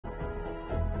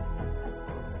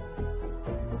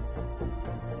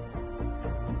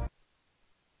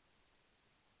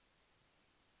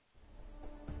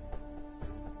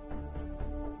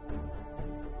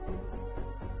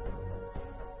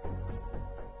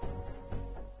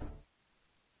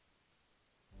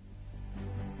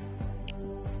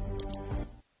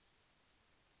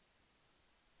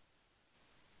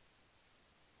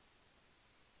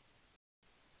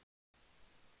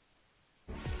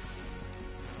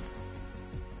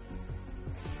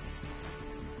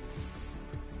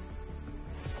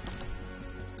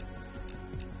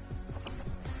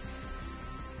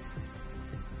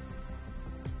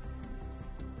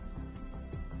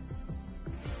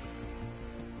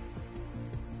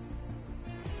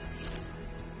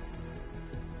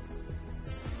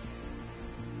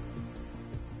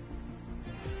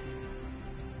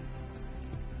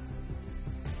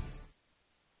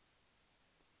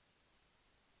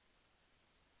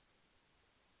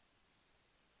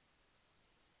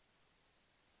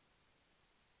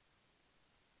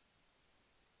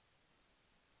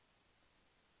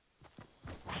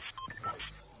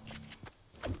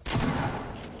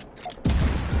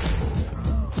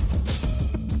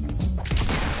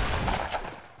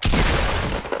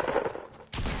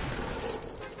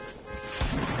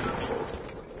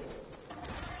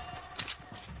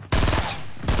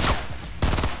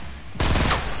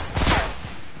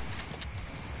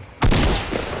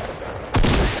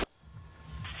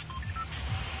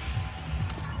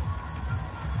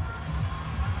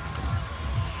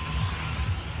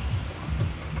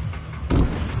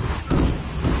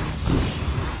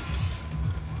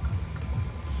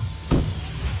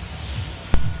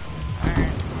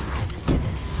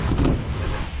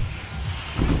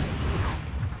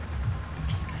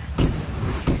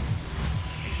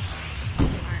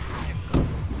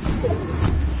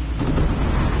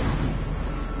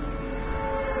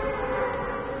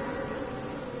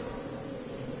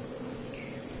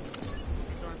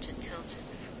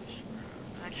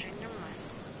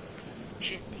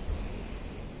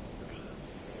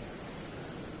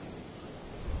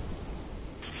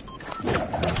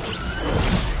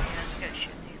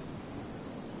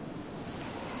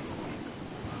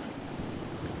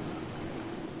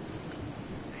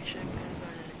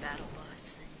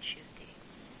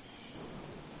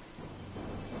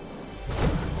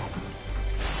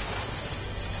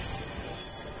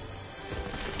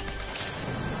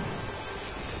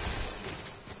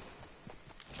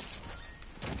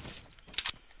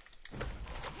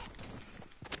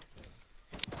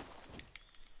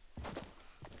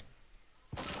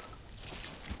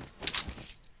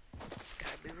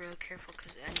careful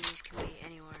because enemies can be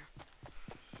anywhere.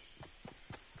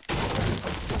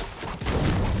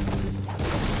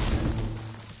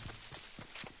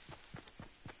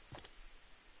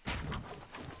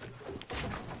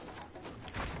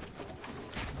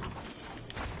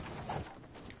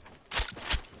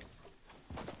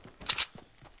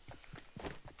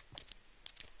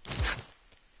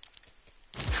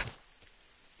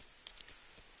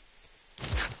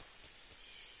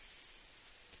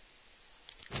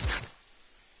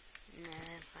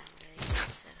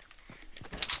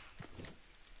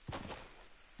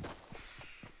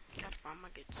 I'm a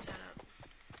good setup.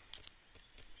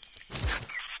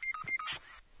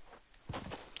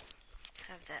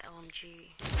 Have that LMG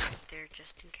right there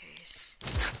just in case.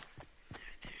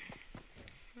 Right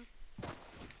there.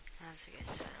 That's a good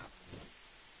setup.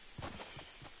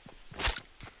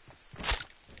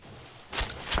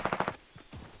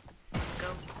 Go.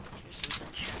 Here's some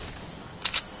gunshots going on.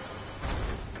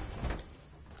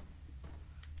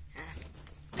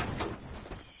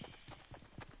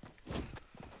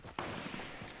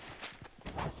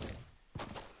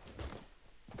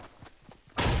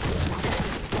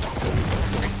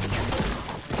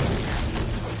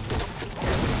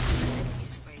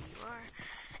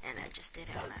 Did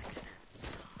it on accident,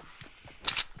 so.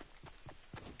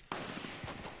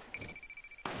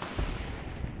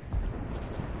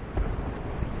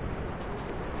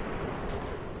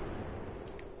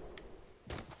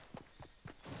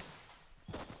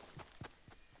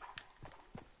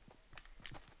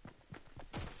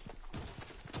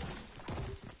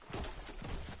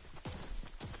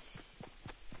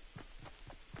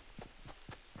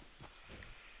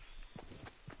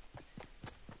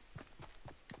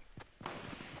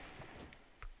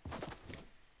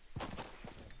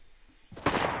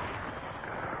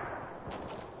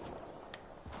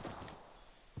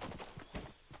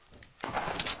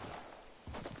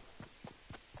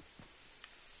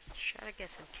 Try to get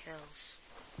some kills.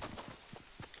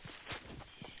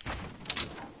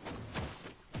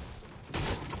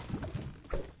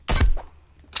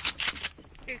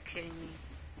 You're kidding me.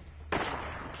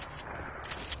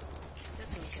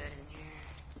 Nothing good in here.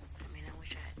 I mean, I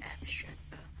wish I had abstract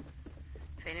though.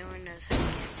 If anyone knows how to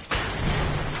get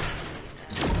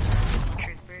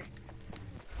trooper,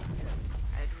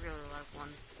 I'd really like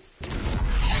one.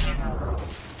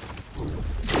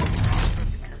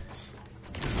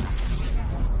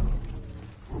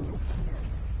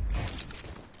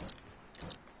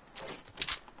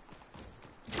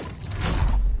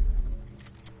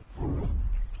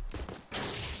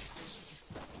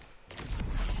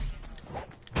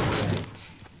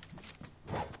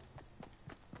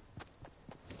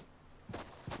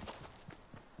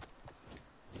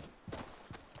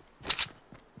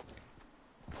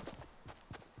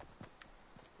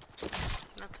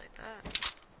 Not like that.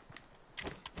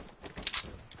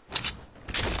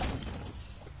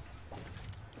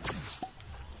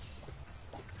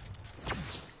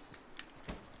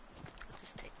 I'll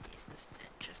just take these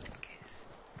instead, just in case.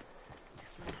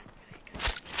 Because I'm not really gonna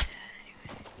need that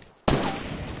anyway.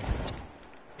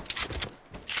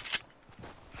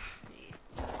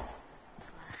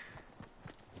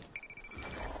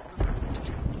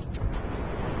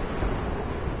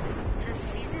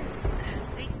 Has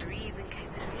Big 3 even came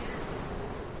out yet?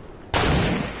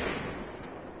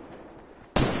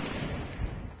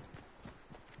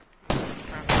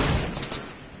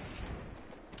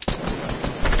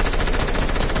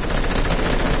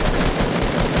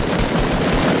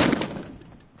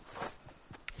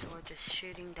 So we're just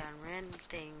shooting down random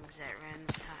things at random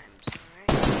times, alright?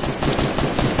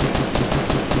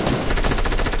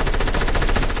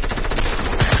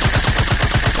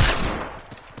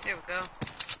 There we go.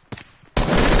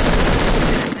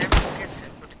 Because everyone gets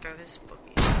it, but throw his bookie.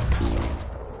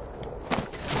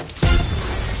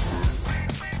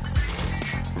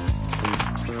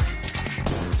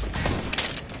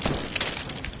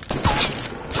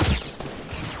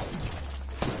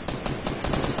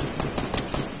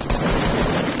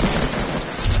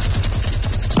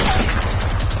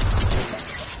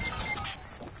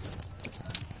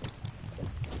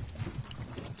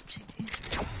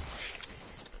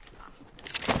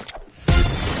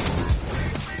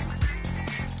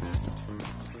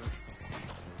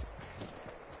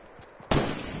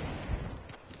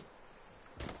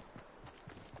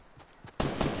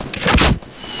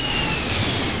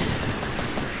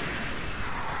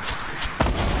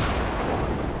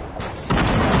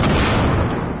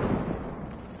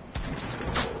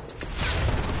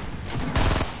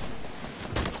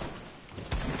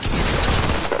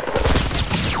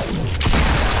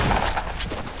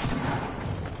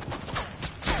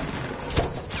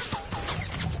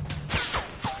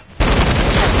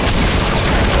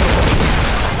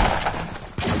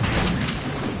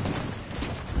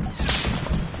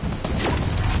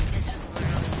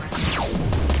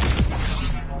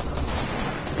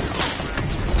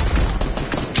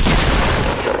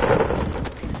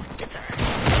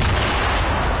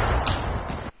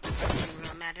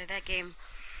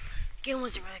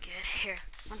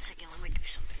 Yeah, let me do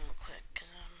something real quick, cause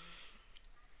I'm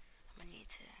gonna need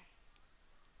to.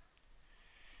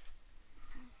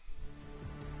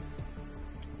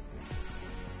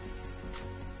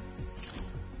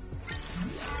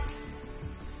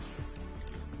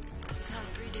 It's on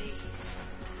 3 days.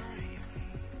 Alright.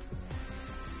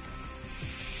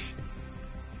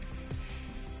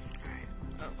 Alright.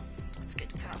 Oh, let's get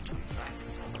top 25 and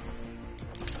so.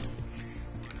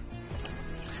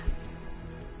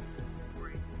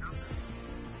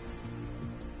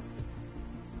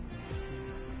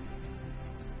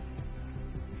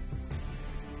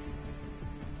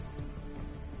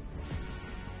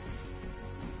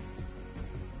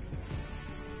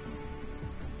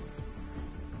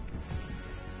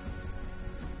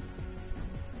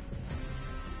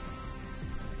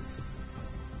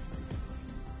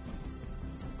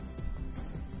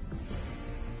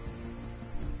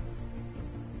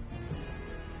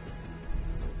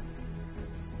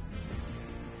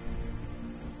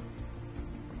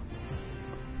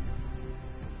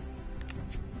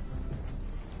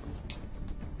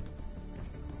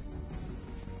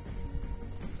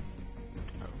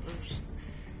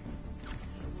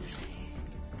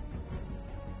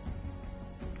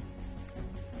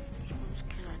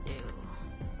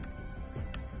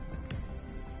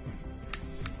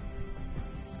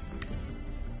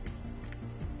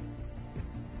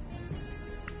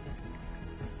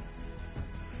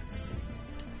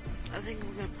 I think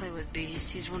we're gonna play with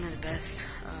Beast. He's one of the best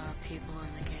people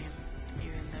in the game,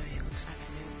 even though he looks like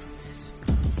a noob from his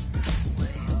way. But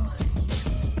he's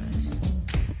one of the best.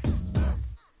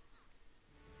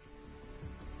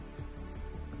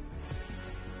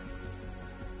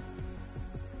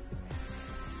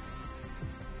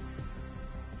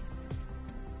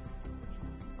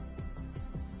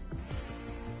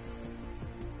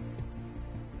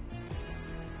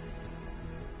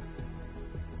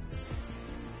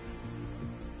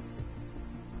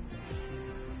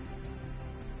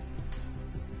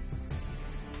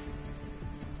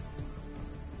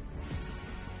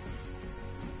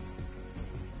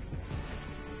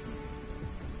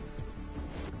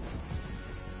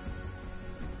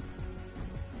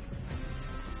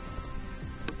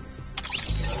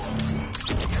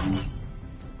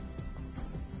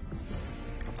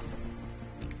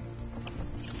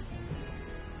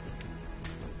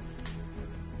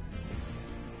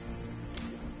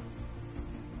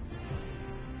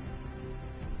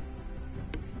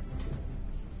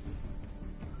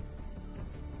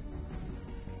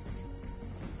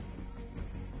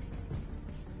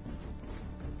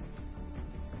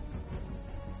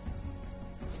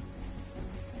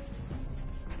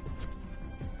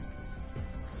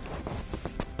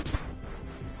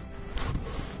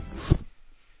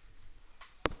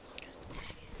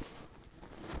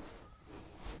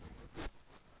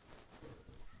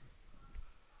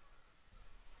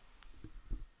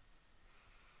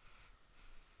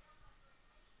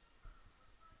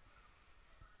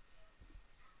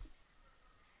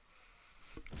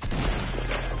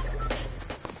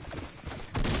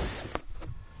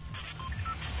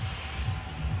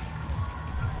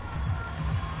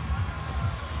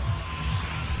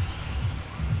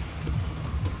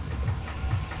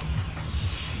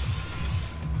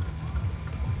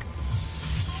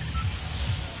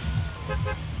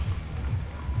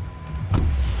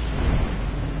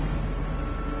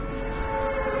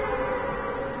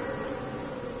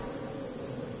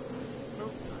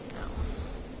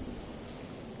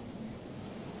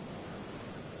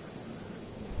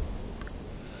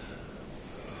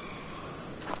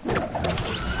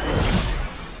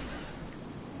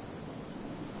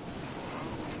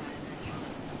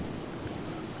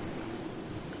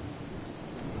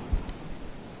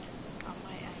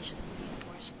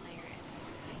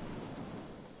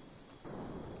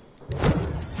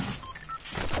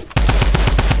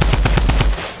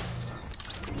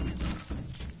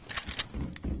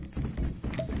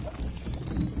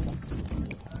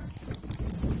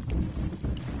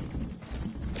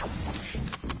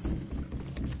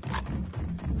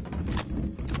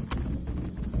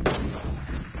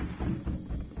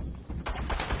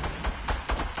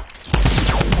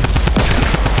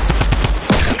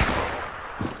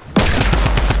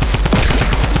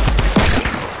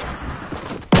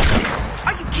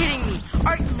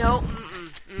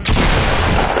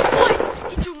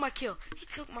 Kill. He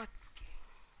took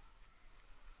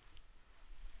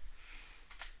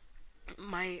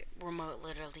my remote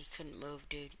literally couldn't move,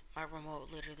 dude. My remote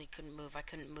literally couldn't move. I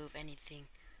couldn't move anything.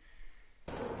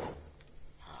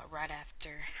 Right after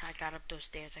I got up those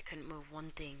stairs, I couldn't move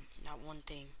one thing. Not one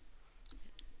thing.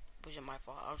 It wasn't my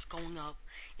fault. I was going up,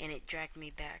 and it dragged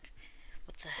me back.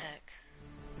 What the heck?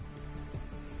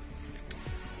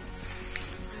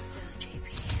 JP,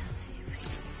 let's see if he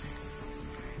can.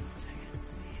 Alright, 1 second.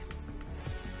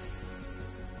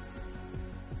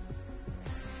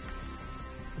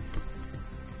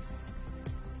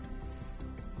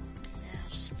 Yeah, I'll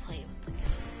just play with the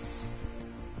guys.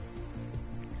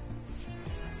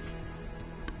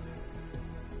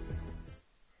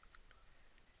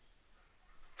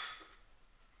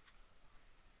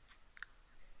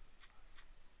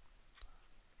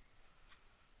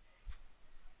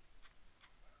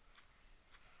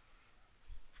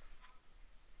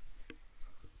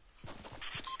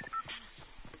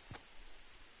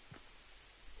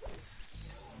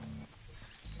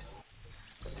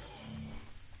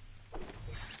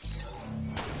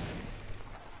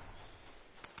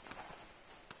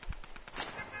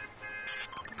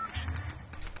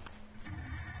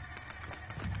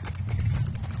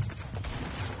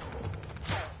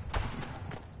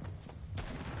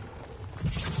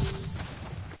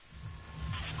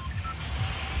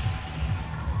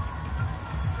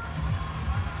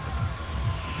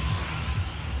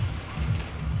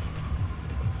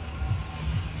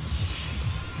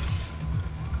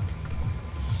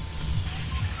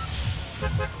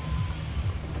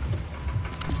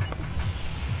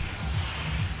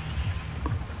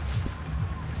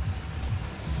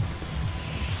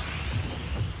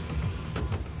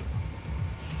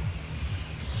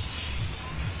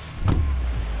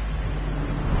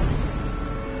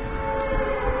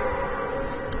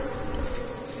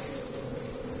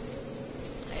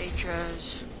 Atros.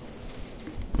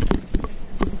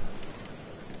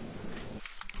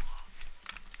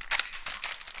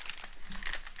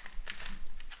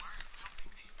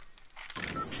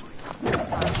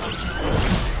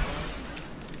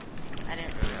 I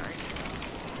didn't really like it.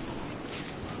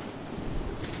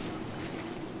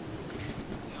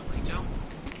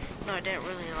 No, I didn't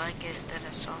really like it that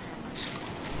I saw him at school.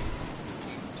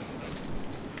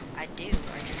 I do,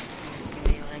 I just don't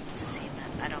really like to see him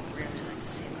at, I don't really like to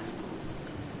see him at school.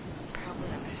 Probably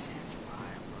understands why,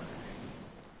 but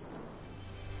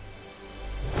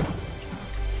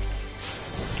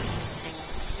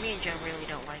me and Joe really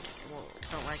don't like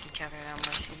each other that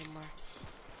much anymore.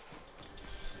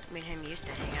 Me and him used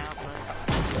to hang out, but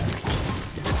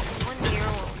 1 year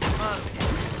old, but we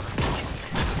didn't really like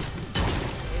each other.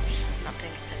 Oops, not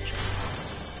paying attention.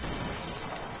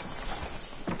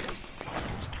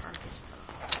 Let's turn this though.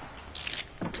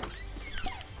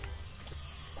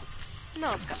 No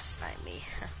one's gonna snipe me.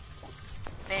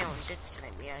 If anyone did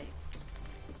snipe me, I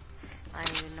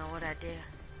don't even know what I did.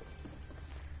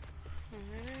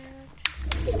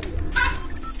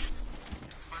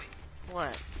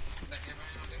 What?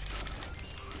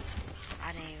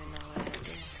 I didn't even know what I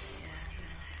did.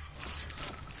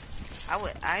 Yeah.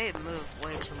 I move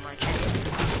way too much. I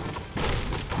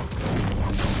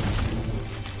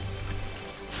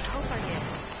hope I get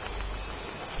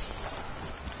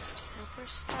super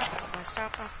stuck. If I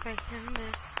stop by saying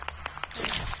this,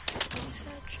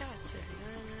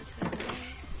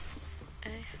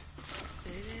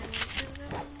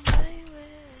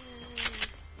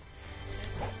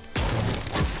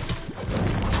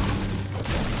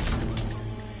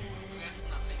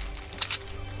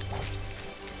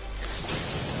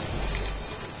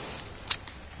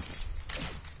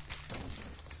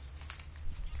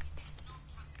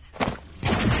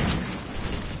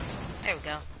 there we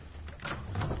go.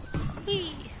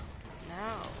 Whee!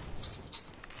 No.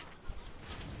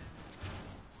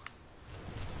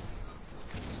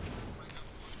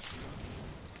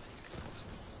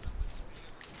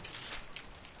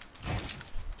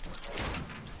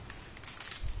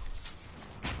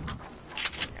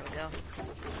 There we go.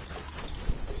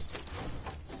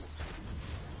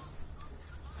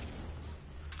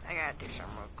 I gotta do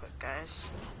something real quick, guys.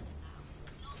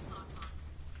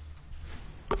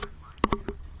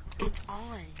 It's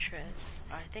on, Tris.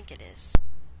 I think it is.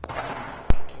 Can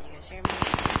you guys hear me?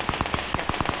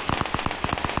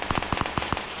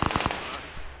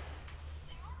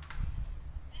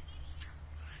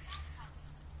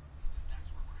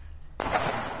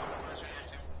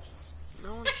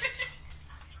 No one.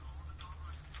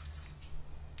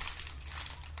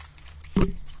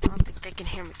 I don't think they can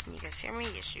hear me. Can you guys hear me?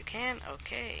 Yes, you can.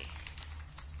 Okay.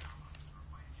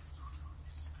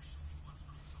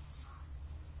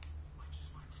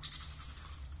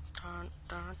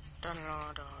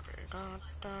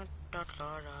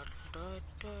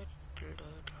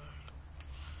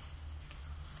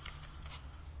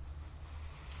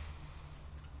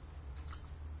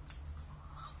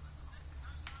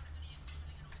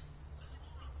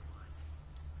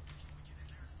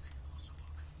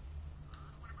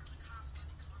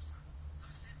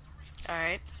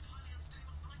 Alright.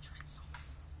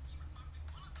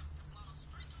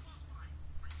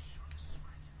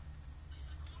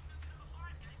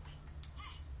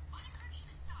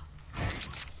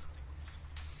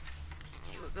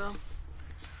 Here we go.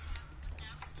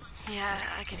 Yeah,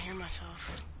 I can hear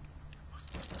myself.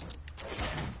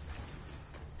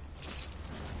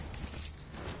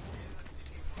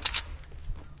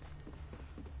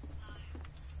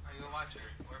 Are you a watcher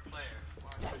or a player?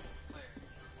 Watcher, player,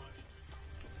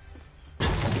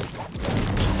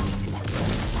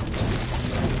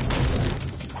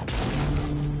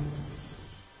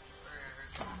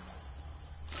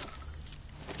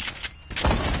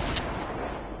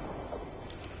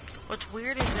 What's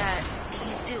weird is that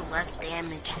these do less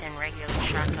damage than regular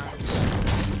shotguns.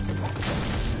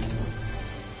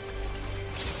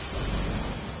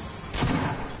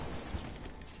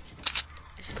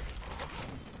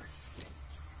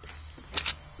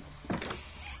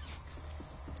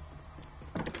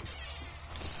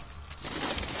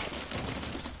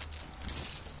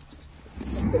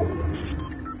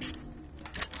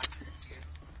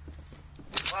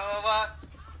 What?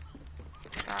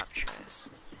 Stop, Tris.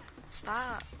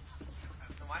 Stop.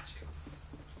 I'm watching.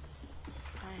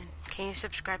 Fine. Can you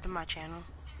subscribe to my channel?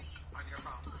 On your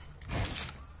phone.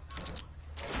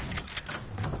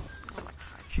 Oh my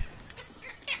god, Tris.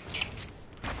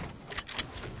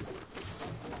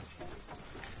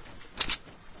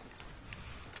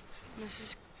 This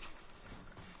is...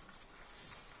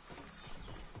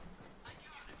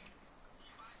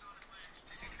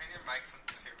 Did you turn your mic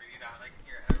to say read on? I can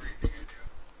hear everything I do.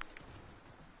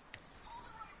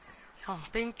 I don't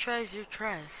think Tris, you're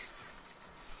Tris.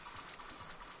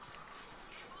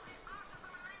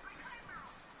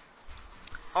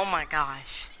 Oh my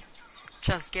gosh.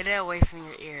 Just get it away from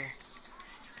your ear.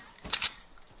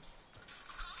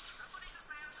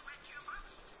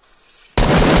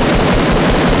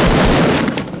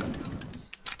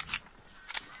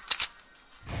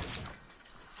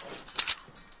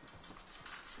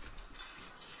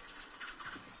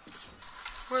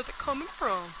 Where's it coming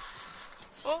from?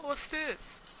 Oh, what's this?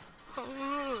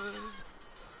 Oh,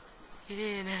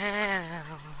 in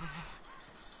hell.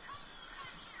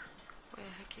 Where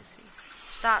the heck is he?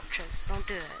 Stop, Tris. Don't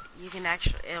do that. You can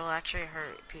actually, it'll actually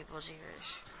hurt people's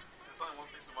ears. There's only one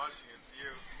person watching, it's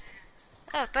you.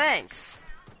 Oh, thanks.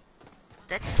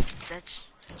 That's just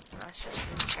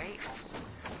really grateful.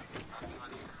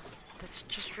 That's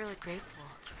just really grateful,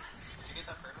 Tris. Did you get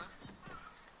that person?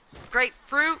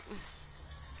 Grapefruit.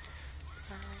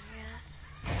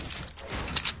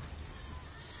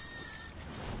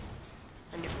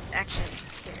 And actually,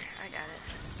 here, I got it.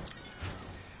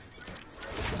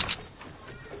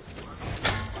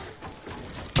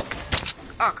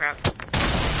 Oh crap.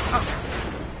 Oh crap.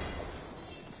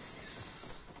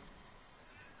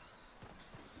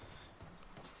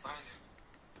 It's behind you.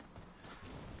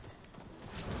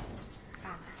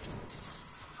 Oh.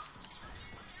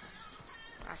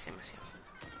 I see him.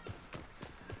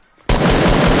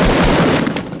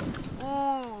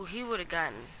 Ooh, he would have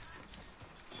gotten.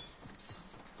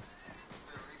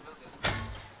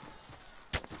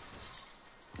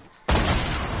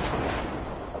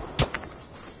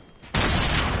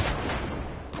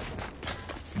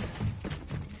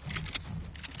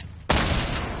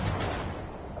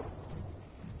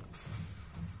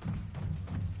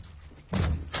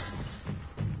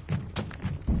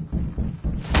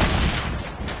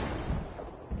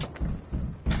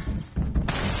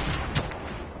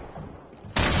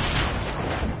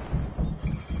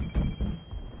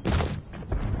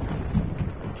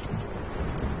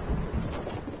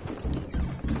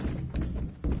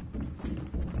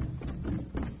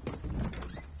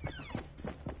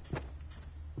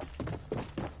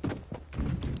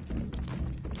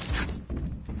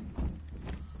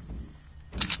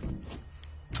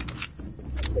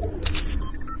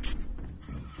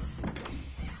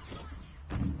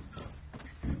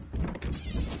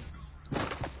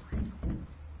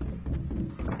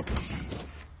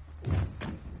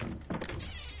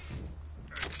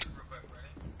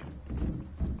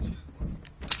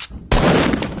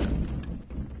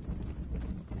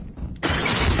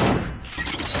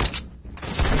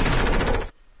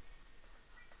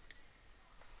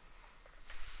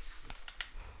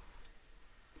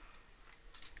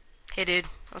 Hey dude,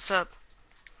 what's up?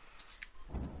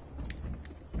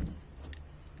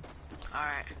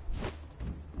 Alright.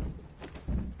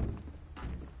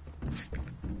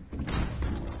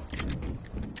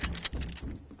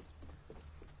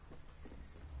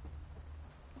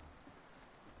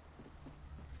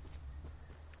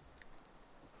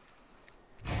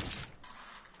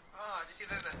 Oh, did you see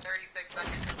there's a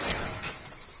 36-second delay on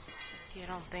You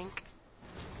don't think?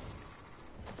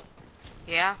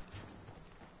 Yeah?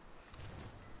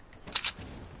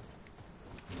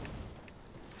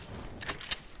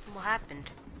 What happened?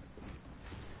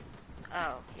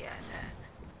 Oh, yeah,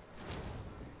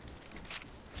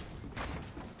 that.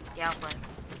 Yeah, I'll play.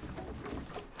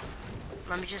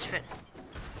 Let me just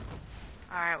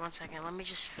Alright, 1 second. Let me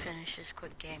just finish this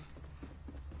quick game.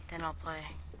 Then I'll play.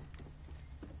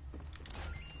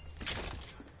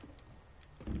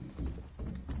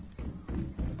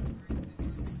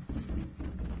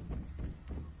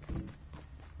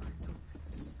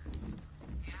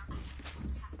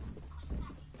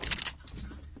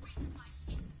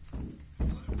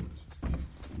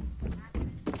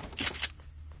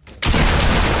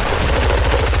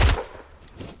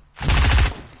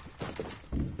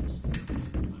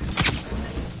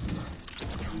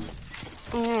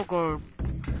 Oh god.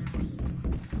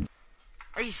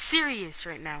 Are you serious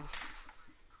right now?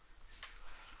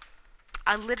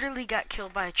 I literally got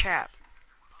killed by a trap.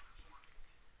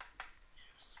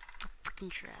 A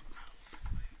freaking trap.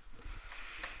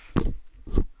 Did you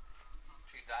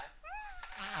die?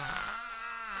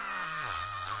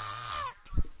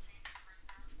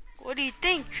 What do you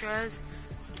think, Trez?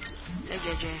 Hey,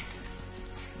 JJ.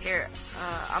 Here,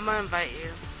 I'm gonna invite you.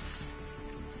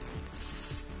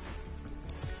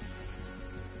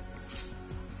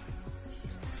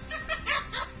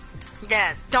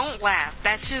 Yeah, don't laugh.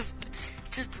 That's just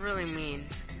really mean.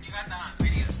 You got that on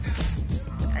video too.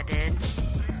 I did.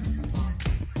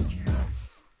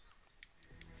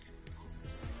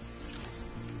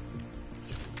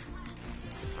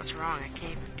 What's wrong? I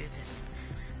can't even do this.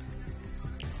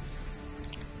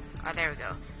 Oh, there we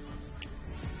go.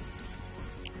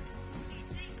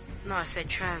 No, I said,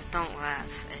 Trez, don't laugh.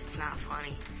 It's not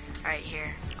funny. Right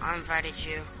here. I invited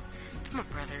you. It's my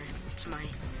brother. It's my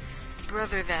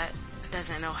brother that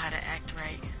doesn't know how to act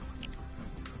right.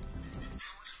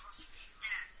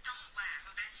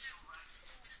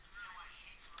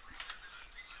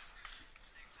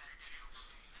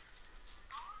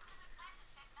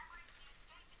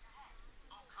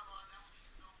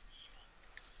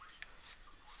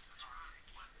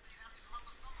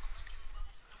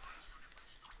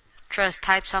 Trez,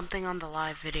 type something on the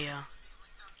live video.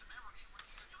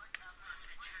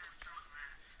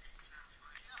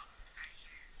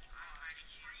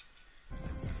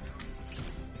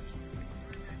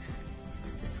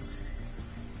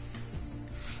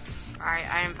 Alright,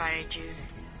 I invited you.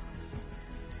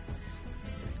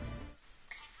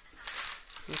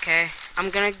 Okay, I'm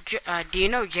gonna, do you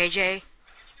know JJ?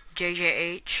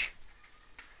 JJH?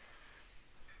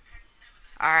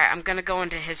 Alright, I'm gonna go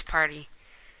into his party.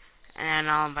 And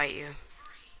I'll invite you.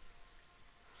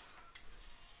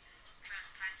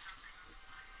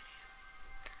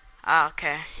 Ah,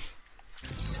 okay.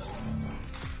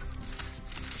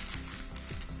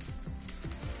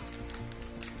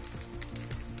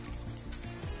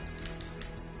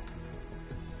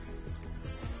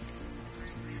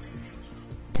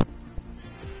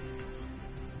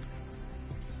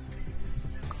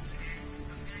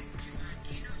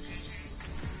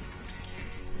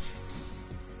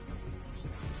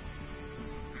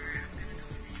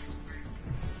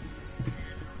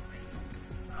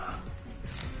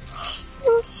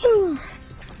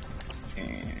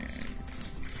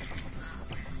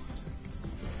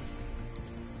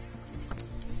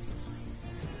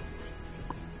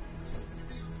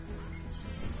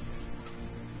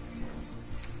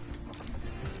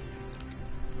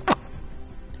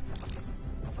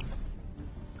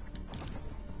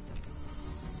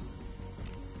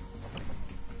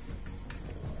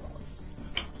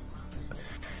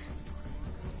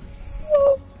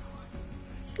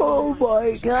 Oh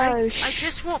my gosh. I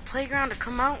just want Playground to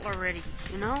come out already,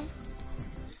 you know?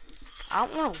 I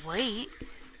don't want to wait.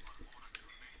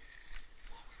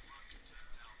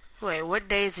 Wait, what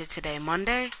day is it today?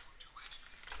 Monday?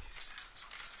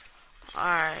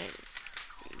 Alright.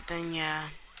 Then yeah.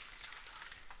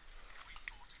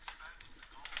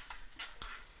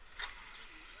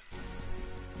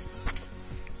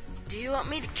 Do you want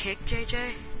me to kick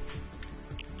JJ?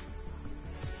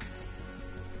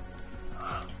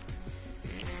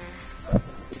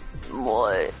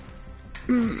 What?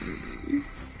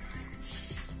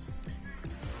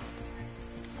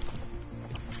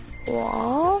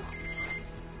 What?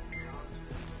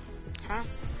 Huh?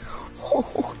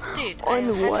 Oh, Dude, I on had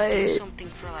to do what? something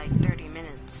for like 30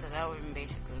 minutes, so that would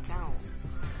basically count.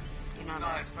 You know No,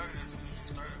 that. I started as soon as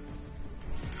you started.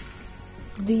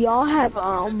 Do y'all have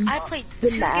I played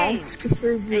the 2 mask games,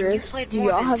 for and you drift? played Do more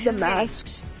y'all than have 2 the mask?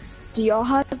 games. Do y'all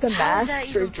have the How is mask that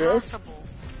for even drift? possible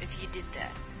if you did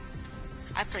that?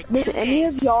 I played Did 2 any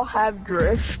games. of y'all have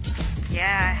drift?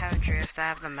 Yeah, I have drift. I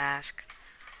have the mask.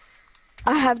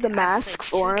 I have the I mask played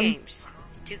for 2 him. games.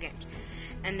 2 games.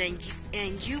 And then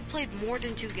you played more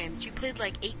than 2 games. You played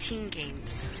like 18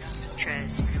 games,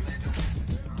 Trez.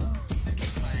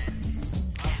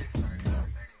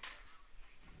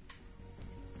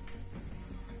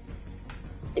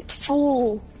 It's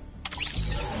full.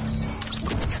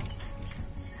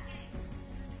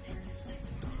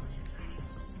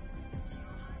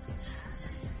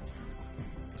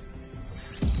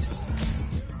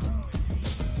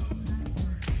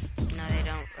 No, they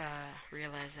don't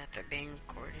realize that they're being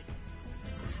recorded.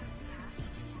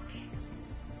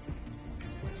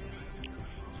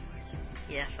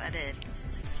 Yes, I did.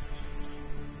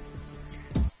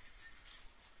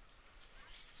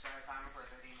 Set a timer for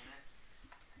 30 minutes.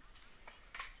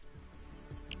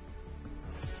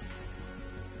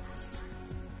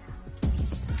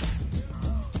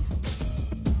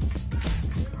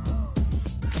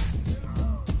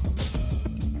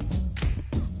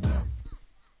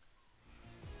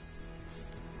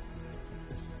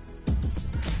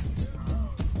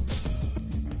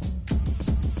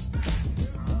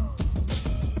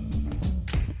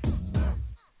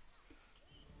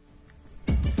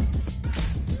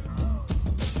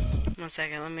 One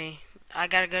second, I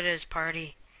gotta go to his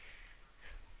party.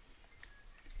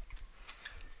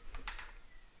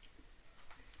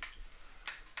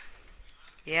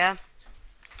 Yeah?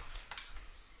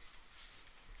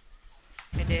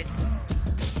 I did.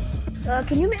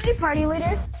 Can you make me party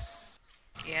leader?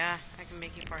 Yeah, I can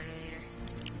make you party later.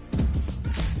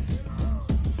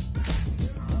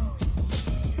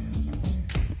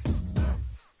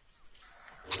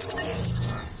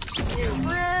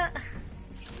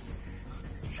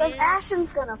 Cause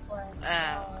Ashen's gonna play.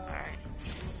 Alright.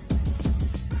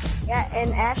 Yeah,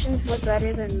 and Ashen's way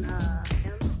better than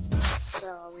him.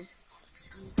 So.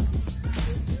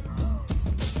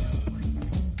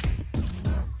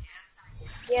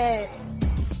 Yeah.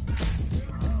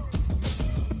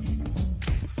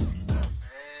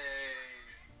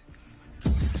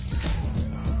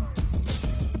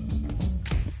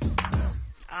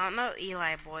 I don't know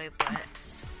Eli Boy, but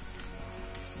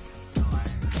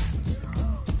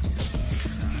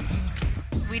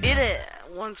we did it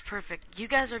once perfect. You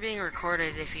guys are being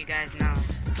recorded if you guys know.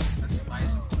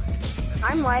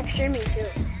 I'm live streaming too.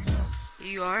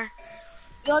 You are?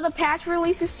 No, the patch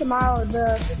releases tomorrow.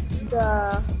 The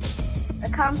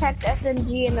compact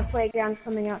SMG and the playground's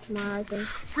coming out tomorrow, I think.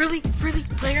 Really? Really?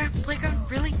 Playground?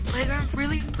 Really? Playground?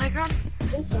 Really? Playground? I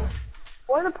think so.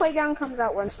 Or the playground comes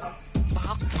out Wednesday.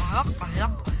 Don't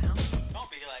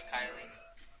be like Kylie.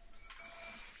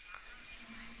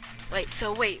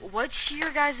 Wait, what's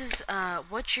your guys's,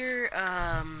 what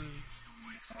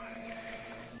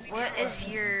is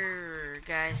your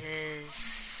guys's,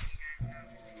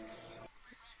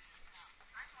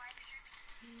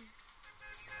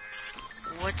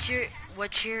 what's your,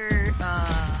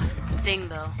 thing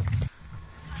though?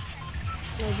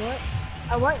 Wait, what?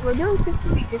 What? We're doing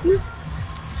 50-50?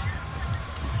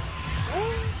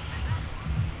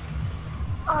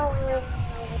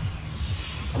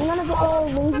 I'm gonna go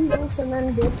lazy links and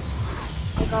then dips,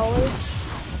 like always.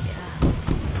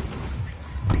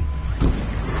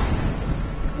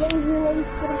 Lazy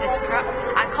links to the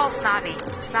I call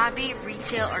Snobby,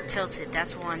 Retail, or Tilted.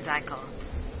 That's the ones I call.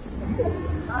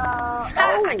 oh.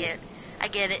 I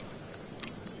get it.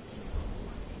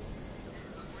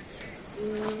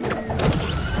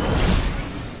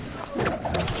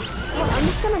 I'm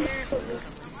just gonna go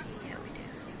this. Yeah, we do.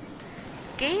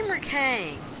 Gamer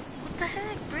King. What the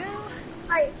heck, bro?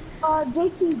 Alright,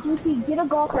 JT, get a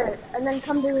golf cart and then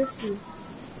come to Risky.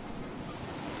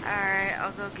 Alright,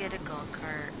 I'll go get a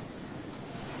go-kart.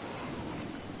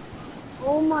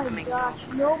 Oh my I mean, gosh, golf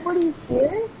cart. nobody's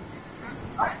here?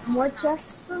 More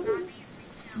chests for me?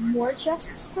 More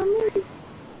chests for me?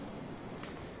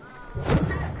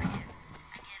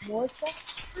 More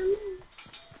chests for me?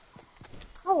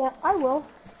 Oh yeah, I will.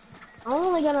 I'm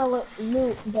only gonna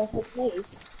loot the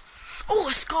place. Oh,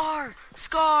 a Scar!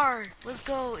 Scar! Let's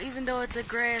go, even though it's a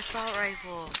gray assault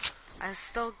rifle. I'm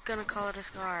still gonna call it a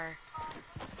Scar.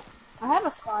 I have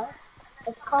a scar.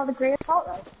 It's called the Great Assault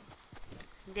Rifle.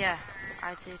 Yeah,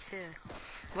 I do too.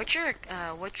 What's your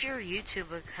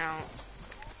YouTube account?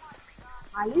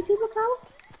 My YouTube account?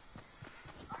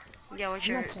 Yeah, what's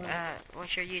your I'm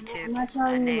YouTube not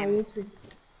telling you my name? YouTube.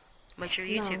 What's your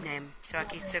YouTube name? So I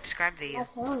can subscribe to I'm you. not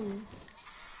telling you.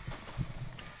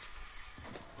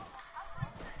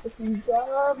 It's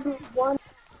Dub11.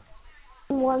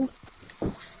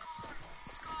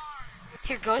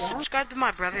 Here, go subscribe to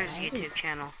my brother's YouTube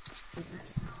channel.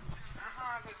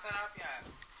 have it set up yet.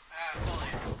 Fully.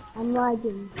 I'm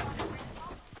lagging.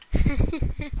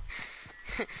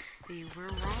 You were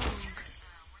wrong.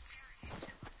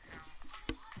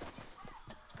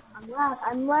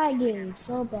 I'm lagging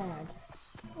so bad.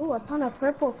 Ooh, a ton of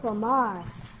purple from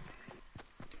us.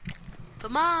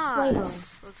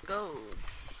 Famas! Let's go.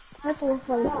 Purple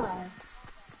from us.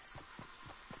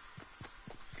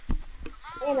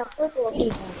 And a purple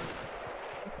people.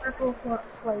 A purple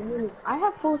for me. I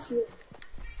have full shields.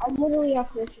 I literally have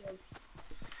full shield.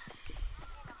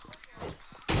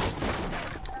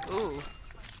 Ooh.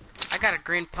 I got a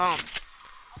green pump.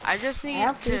 I just I need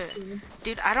have full to... shield.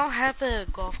 Dude, I don't have the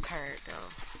golf cart, though.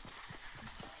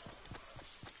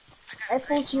 I have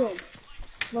full shield.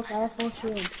 Look, I have full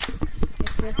shield.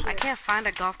 I can't find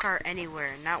a golf cart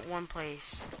anywhere. Not one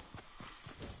place.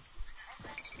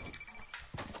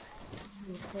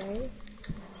 Okay.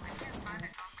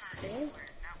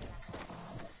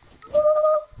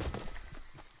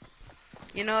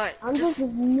 You know what? I'm just I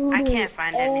looting can't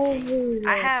find anything.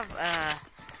 everywhere.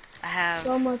 I have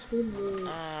So much loot.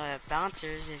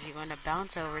 bouncers if you want to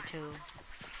bounce over to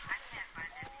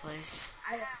place.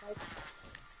 I have a sniper.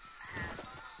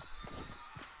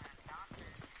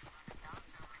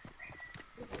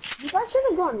 You guys should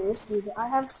have gone this, dude. I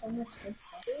have so much good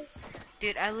stuff.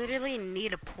 Dude, I literally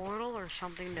need a portal or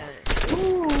something to...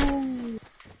 Ooh.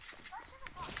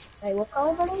 Hey, what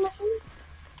color vending machine?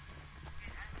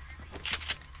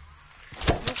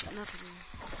 Nope, nothing.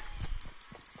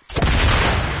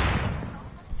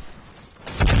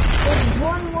 There's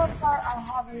one more part I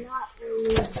have not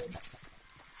removed.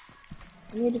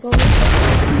 I need to go this way.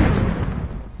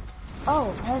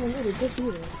 Oh, I haven't needed this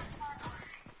either.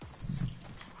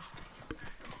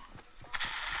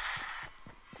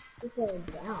 It's going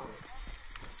down.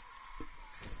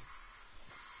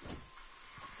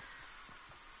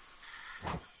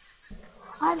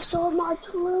 I've sold my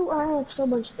loot. I have so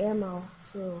much ammo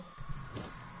too.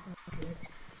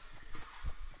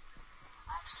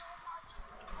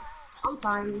 I'm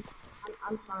fine.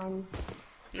 I'm fine.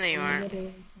 No, you aren't.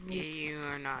 Literally fine. You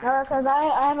are not. No, because I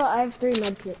have 3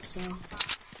 medkits, so.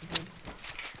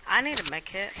 I need a med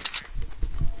kit.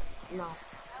 No.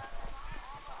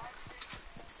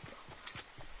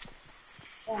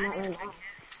 Yeah, not right now.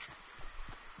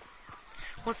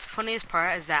 What's the funniest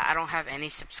part is that I don't have any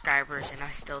subscribers and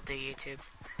I still do YouTube.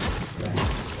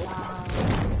 Wow.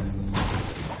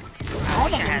 I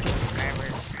wish I had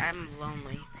subscribers. I'm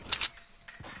lonely.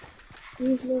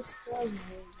 He's Mr.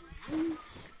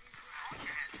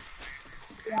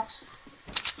 Yes.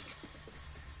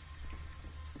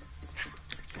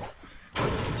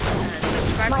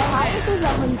 Subscribe My to highest is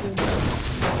 100.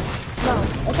 No,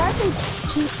 it's actually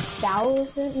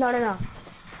 2,000. No.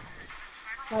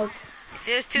 Like, If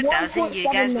it was 2,000, you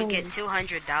guys would get $1.7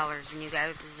 $200 and you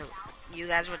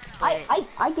guys would split it.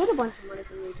 I get a bunch of money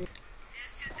from YouTube.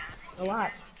 A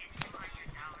lot.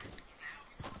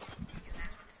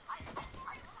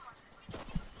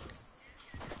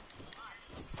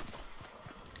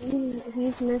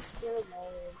 He's Mr.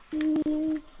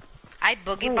 Lord. I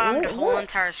boogie bombed the whole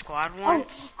entire squad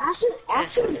once. Oh,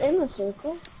 Ashton's in the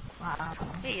circle. Wow.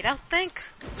 Hey, you don't think?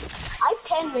 I have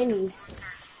 10 minis.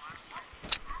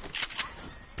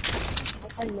 I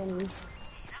have 10 minis.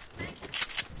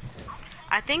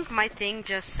 I think my thing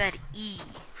just said E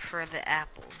for the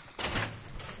apple.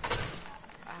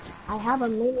 I have a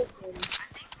mini thing.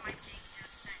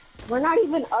 We're not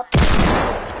even up.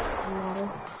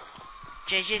 No.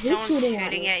 JJ, Who's someone's shooting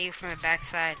shooting at at you from the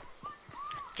backside.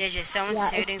 JJ, someone's Yeah,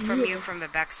 shooting it's from you. you from the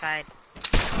backside.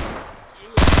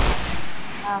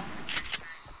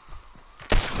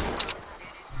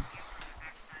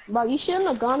 Bro, you shouldn't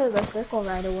have gone to the circle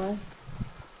right away.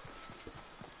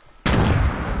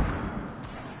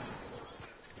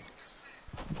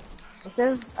 It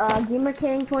says, Gamer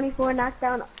King 24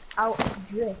 knockdown out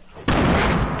drift.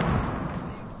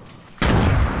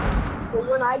 But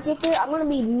when I get there, I'm gonna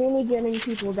be mini gunning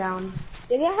people down.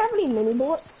 Do they have any mini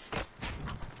bullets?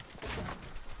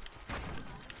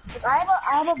 I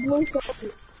have a blue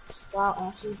circle. Wow,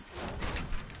 Ashes.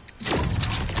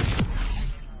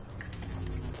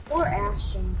 Or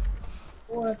Ashton.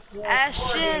 Or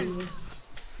Ashton!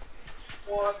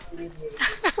 What?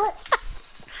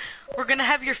 We're gonna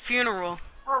have your funeral.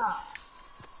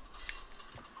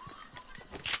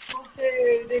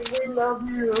 Okay, we love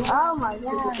you. Oh my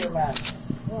god.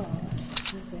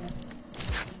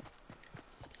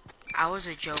 I was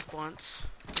a joke once.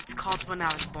 It's called When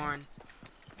I Was Born.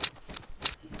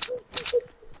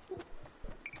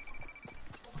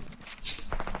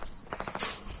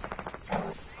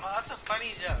 Oh, that's a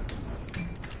funny joke.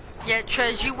 Yeah,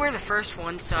 Trez, you were the first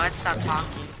one, so I'd stop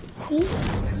talking. See?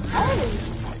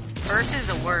 Oh. First is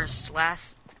the worst.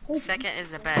 Second is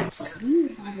the best. You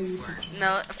have a YouTube.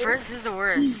 No, first is the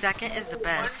worst. Second is the One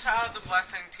best. child's a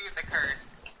blessing, two's a curse.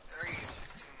 Three is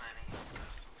just too many.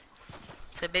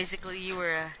 So basically, you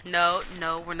were no,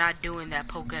 we're not doing that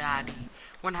polka dotty.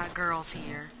 We're not girls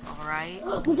here, all right?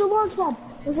 There's a launch pad.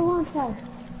 There's a launch pad.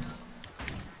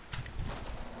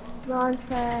 Launch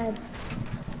pad.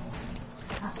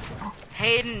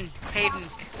 Hayden,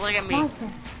 look at me. Launch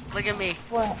pad. Look at me.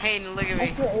 What? Hayden, look at me.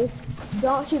 That's what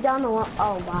don't shoot down the launch.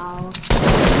 Oh, wow.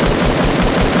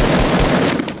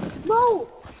 No!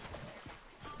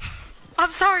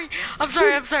 I'm sorry. I'm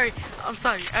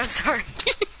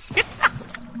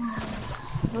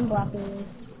blocking you.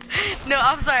 No,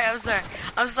 I'm sorry.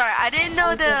 I didn't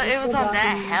know that it was on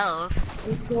that health.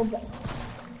 I'm still back.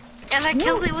 And I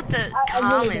killed it with the I really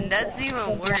common. think That's I'm even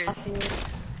still worse. blocking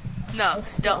you. No,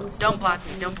 don't block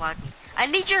me. Don't block me. I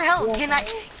need your help. Yeah. Can I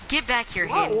get back here,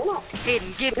 No, Hayden? you're not.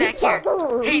 Hayden, get back here.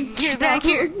 Hayden, get back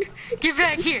here. Get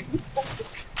back here.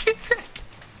 Get back.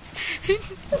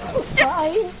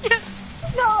 Why? Yeah.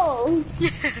 No! Yeah.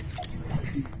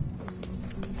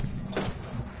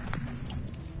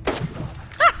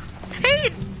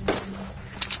 Hayden!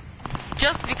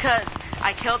 Just because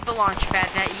I killed the launch pad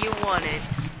that you wanted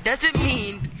doesn't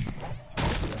mean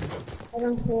I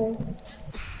don't care.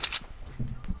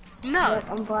 no. Yep,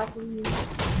 I'm blocking you.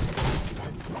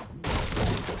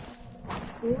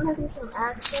 You wanna see some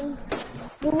action?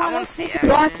 You I wanna wanna see some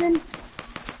action.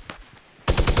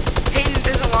 Hayden,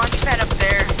 there's a launch pad up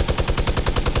there.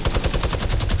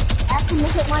 Action,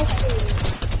 look at my screen.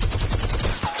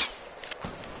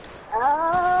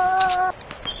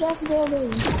 Chest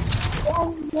building.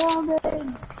 Chest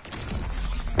building.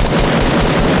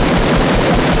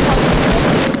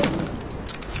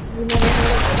 You never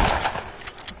heard of it?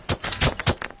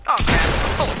 Oh crap!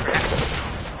 Holy crap!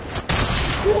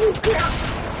 Holy crap!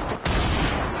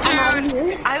 I'm out of here.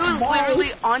 Dude, I was Bye.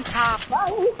 literally on top. Bye.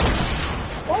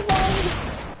 Bye-bye.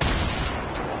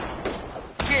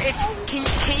 Here,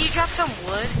 can you drop some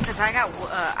wood? Cause I have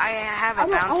a I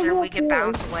bouncer. don't We can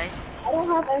have bounce wood. away. I don't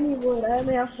have any wood. I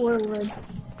only have 4 wood.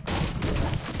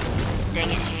 Dang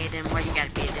it, Hayden! Why you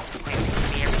gotta be a disappointment to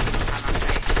me every single time I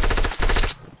play?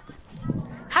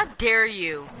 How dare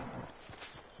you?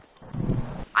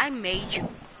 I made you.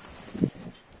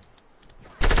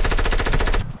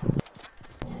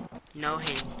 No,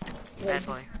 Hayden. Bad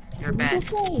boy. You're Did you bad. just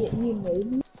say you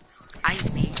made me? I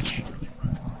made you.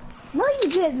 No, you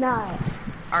did not.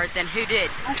 Alright then, who did?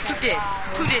 Who did?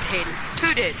 Who did, Hayden?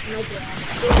 Who did?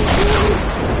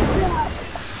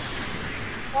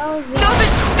 No, No,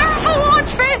 there's a launch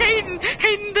pad, Hayden!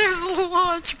 Hayden, there's a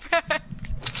launch pad!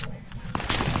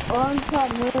 Launch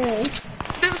pad where?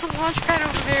 There's a launch pad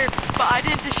over there, but I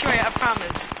didn't destroy it, I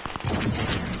promise.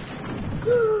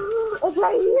 It's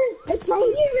right here. It's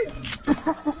right here.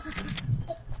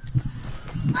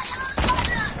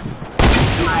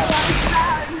 My launch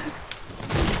pad.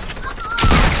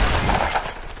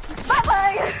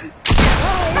 Bye-bye.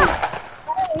 Bye.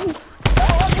 Bye.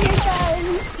 Love you guys.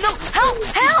 No, help!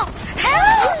 Help!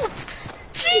 Help!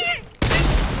 Jeez!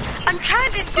 I'm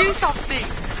trying to do something!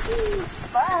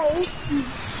 Bye.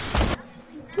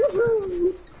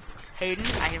 Woohoo. Hayden,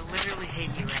 I literally hate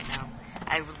you right now.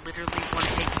 I literally want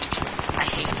to hate you. I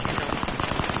hate you so much.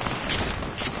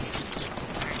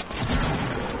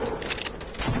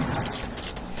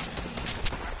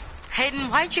 Hayden,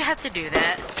 why'd you have to do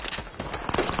that?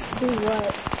 Do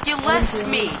what? You left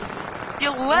me. You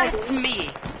left me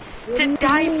to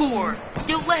die for.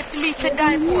 You left me to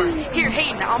die for. Here,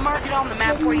 Hayden, I'll mark it on the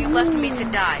map where you left me to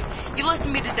die. You left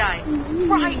me to die.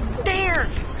 Right there.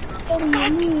 What do you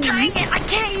God mean? dang it, I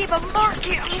can't even mark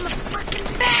it on the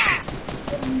freaking map.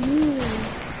 What do you mean?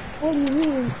 What do you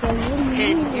mean, son? What do you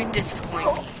Hayden, mean? you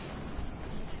disappoint me.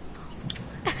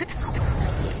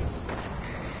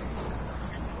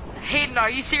 Hayden, are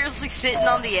you seriously sitting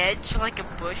on the edge like a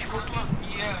bush Wookie?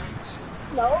 Yeah.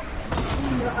 No.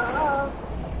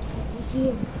 You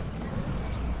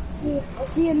see, I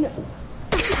see him. Oh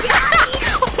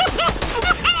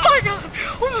my god!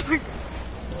 Oh my god!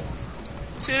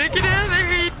 Should I get out of there,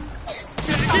 Hayden?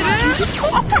 Should I get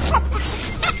out?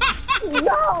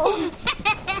 No!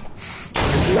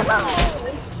 No!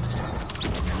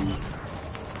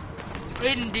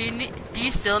 Hayden, do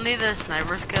you still need the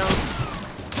sniper skills?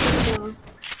 No.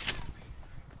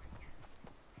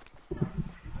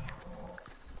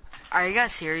 Are you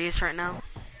guys serious right now?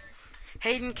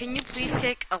 Hayden, can you please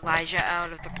kick Elijah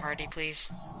out of the party, please?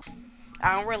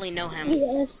 I don't really know him.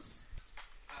 Yes.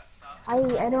 I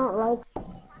don't like.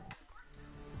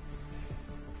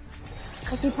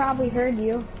 Cause he probably heard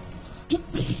you.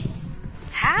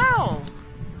 How?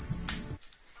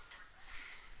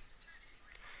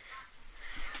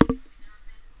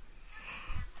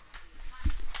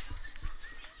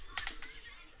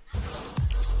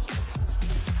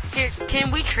 Here,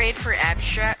 can we trade for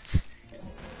abstract?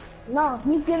 No,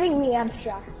 he's giving me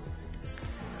abstract.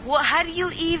 Well, how do you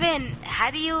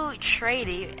trade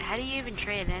it? How do you even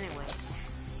trade anyway?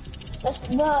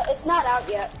 It's not out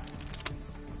yet.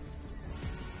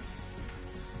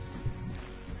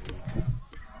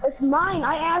 It's mine.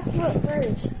 I asked you it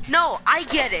first. No, I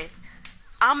get it.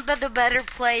 I'm the better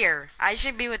player. I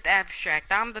should be with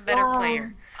abstract. I'm the better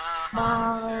player.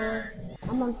 Sure.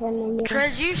 I'm on 10 million.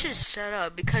 Trez, you should shut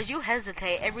up because you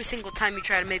hesitate every single time you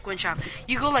try to make one shot.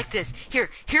 You go like this. Here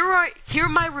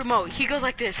my remote. He goes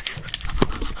like this.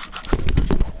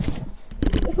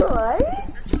 What?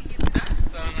 That's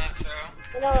so not true.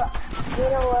 You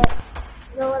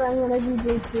know what I'm gonna do,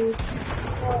 JT? You know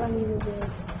what I'm gonna do?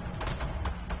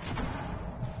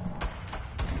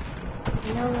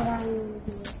 You know what I'm gonna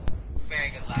do? Very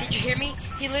good line. Did you hear me?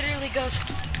 He literally goes,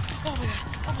 oh my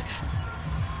god, oh my god.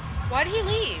 Why did he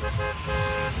leave?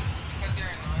 Because you're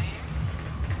annoying.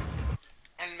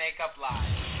 And make up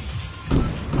lies.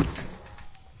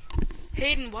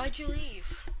 Hayden, why'd you leave?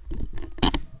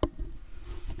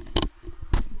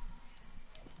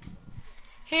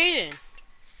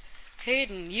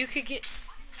 Hayden, you could get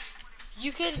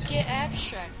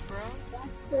abstract, bro.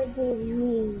 That's for being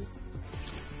mean.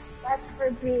 That's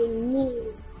for being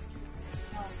mean.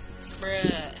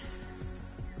 Bruh.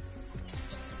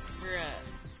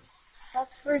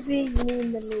 That's for being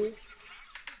mean to me.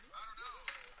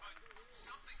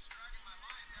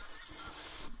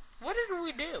 What did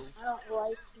we do? I don't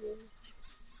like you.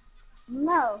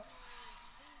 No.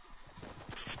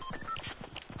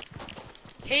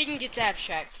 Hayden gets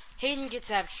abstract. Can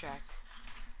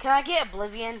I get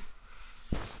Oblivion?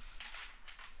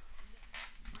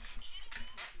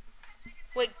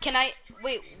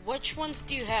 Wait, which ones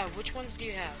do you have?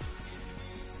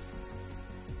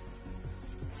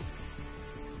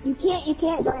 You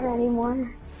can't join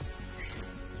anymore.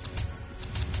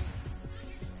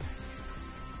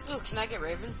 Ooh, can I get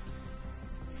Raven?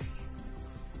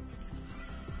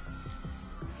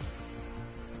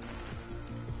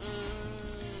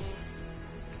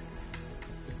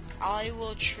 I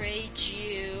will trade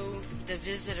you the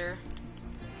Visitor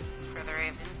for the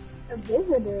Raven. A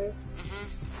visitor?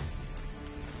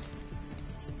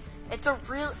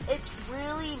 It's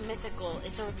really mythical.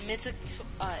 It's a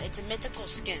mythical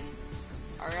skin.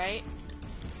 Alright?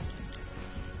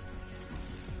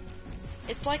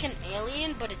 It's like an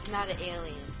alien, but it's not an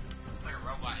alien. It's like a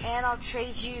robot. And I'll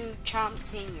trade you Chomp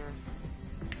Senior.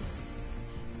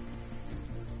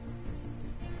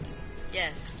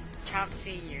 Yes, Chomp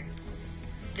Senior.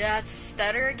 Did I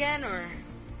stutter again, or? You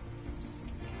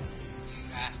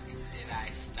asked, did I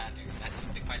stutter? That's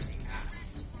what the question asked.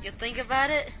 You think about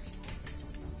it?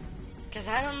 Cause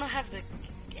I don't know how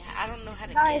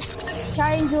to Guys, get.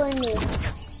 try and join me.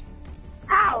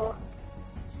 Ow!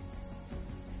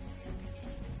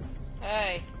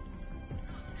 Hey.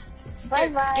 Bye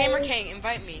bye. Gamer King,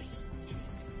 invite me.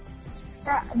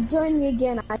 Join me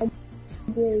again. I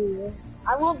dare you.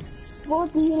 I want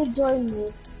both of you to join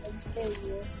me. I dare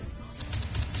you.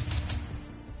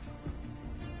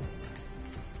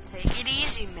 Take it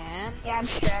easy, man.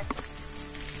 Abstract.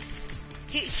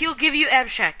 He'll give you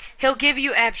abstract. I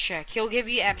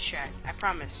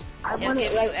promise. I He'll want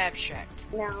give it you right abstract.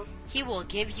 now. He will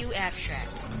give you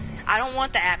abstract. I don't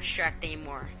want the abstract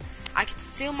anymore. I can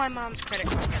steal my mom's credit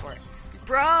card for it.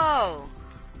 Bro!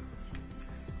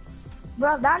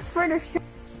 Bro, that's for the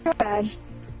shred.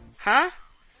 Huh?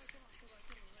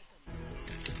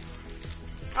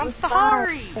 I'm It's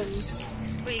sorry! fine.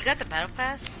 Wait, you got the battle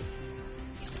pass?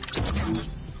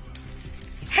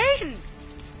 Hayden!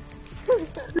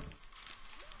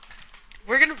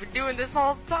 We're gonna be doing this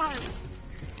all the time.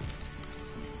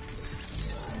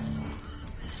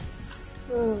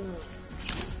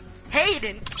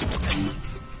 Hayden!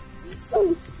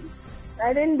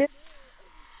 I didn't do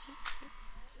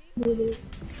it.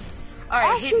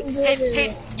 Alright, Actually,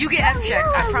 Hayden, you get abstract.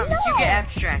 I no, promise, you no. get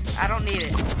abstract. I don't need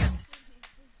it.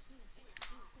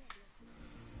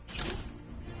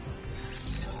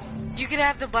 You can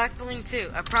have the black balloon too,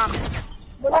 I promise.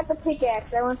 What about the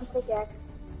pickaxe? I want the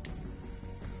pickaxe.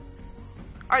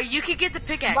 Alright, you can get the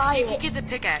pickaxe. Buy You it. can get the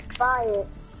pickaxe. Buy it.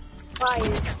 Buy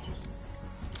it.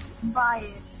 Buy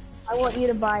it. I want you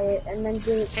to buy it and then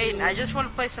give it to Hayden, me. I just want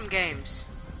to play some games.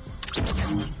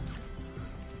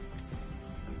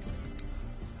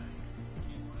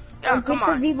 Oh, And come get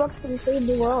the on. V-Bucks to save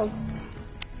the world.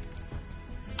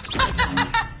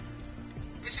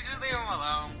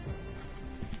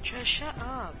 shut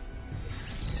up.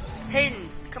 Hayden,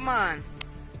 come on.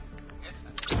 Yes.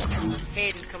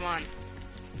 Hayden, come on.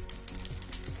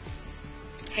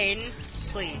 Hayden,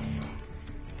 please.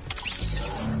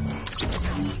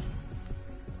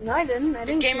 No, I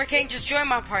didn't. Gamer King, just join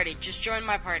my party. Just join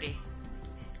my party.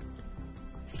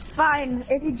 Fine.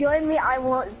 If you join me, I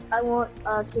won't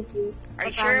kick you. Are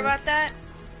you sure about that?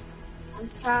 I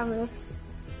promise.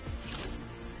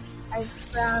 I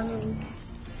promise.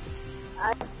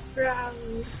 I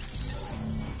promise.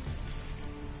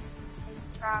 I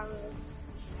promise.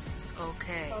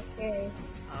 Okay. Okay.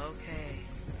 Okay.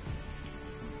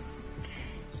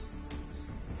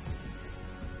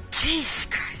 Jesus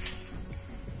Christ.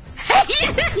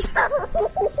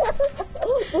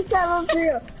 This time I'm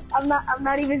real. I'm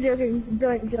not even joking.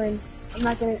 Join. I'm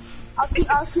not gonna.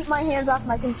 I'll keep my hands off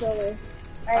my controller.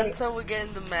 Alright. Until we get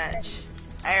in the match.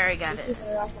 I already got it. Keep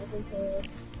it off my controller.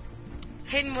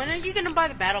 Hayden, when are you gonna buy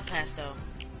the battle pass though?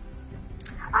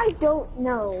 I don't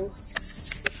know.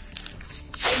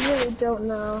 I really don't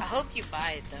know. I hope you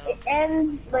buy it though. It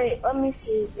ends. Wait, let me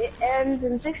see. It ends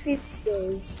in 60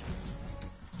 days.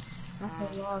 That's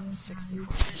a long 64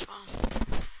 days.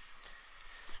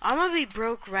 I'm gonna be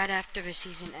broke right after the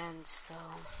season ends, so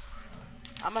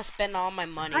I'm gonna spend all my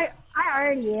money. I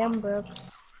already am broke.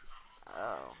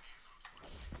 Oh.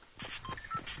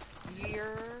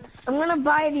 I'm gonna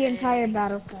buy the entire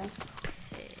battle pass.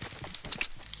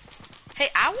 Hey,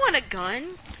 I want a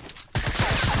gun.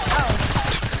 Oh.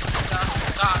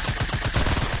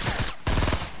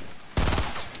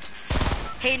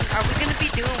 Hayden, are we gonna be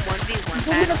doing 1v1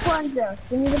 Give me the battles? plunger.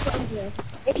 Give me the plunger.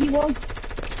 If you won't,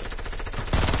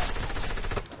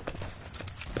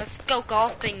 Let's go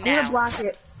golfing I'm gonna now. block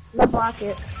it. I'm gonna block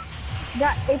it.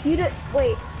 That if you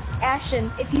wait,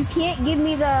 Ashton, if you can't give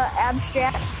me the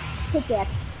abstract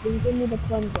pickaxe, then give me the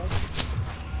plunger.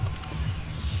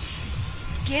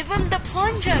 Give him the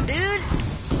plunger, dude.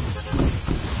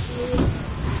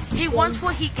 He wants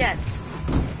what he gets.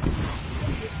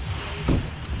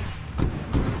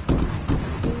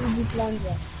 Give me the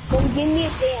plunger. Then give me a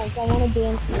dance. I want to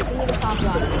dance with you. Give me the pop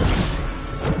lock.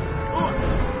 Ooh.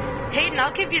 Hayden,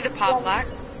 I'll give you the pop lock.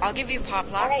 I'll give you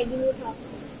pop lock. Alright, give me the pop lock.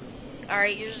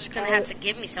 Alright, you're just gonna have to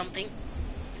give me something.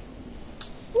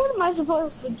 What am I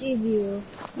supposed to give you?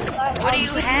 What do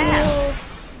you have?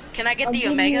 Can I get the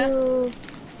Omega?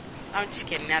 I'm just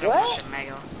kidding. I don't want the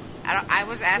Omega. I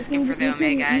was asking for the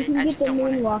Omega. I just don't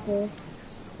want it. You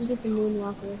can get the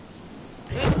Moonwalker.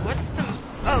 What's the?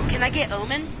 Oh, can I get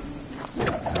Omen?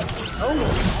 Omen?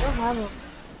 I don't have one.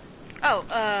 Oh,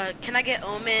 can I get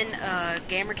Omen,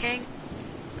 Gamer King?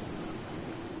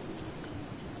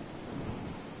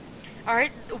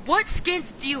 Alright, what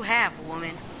skins do you have,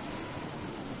 woman?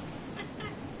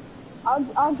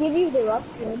 I'll give you the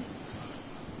Rust one.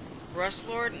 Rust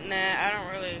Lord? Nah, I don't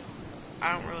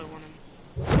really want him.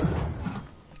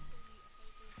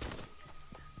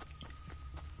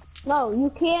 No, you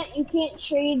can't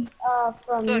trade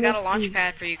from. Oh, I got a this launch season.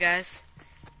 pad for you guys.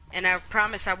 And I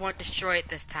promise I won't destroy it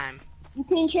this time. You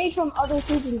can trade from other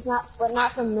seasons, but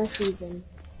not from this season.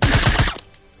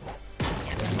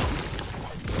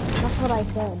 That's what I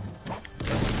said.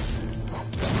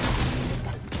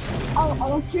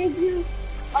 I'll trade you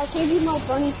my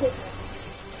bunny pickaxe.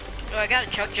 Oh, I got a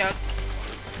chug jug.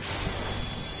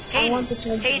 I want the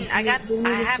chug. Hayden, Give me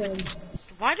I the have chug. it.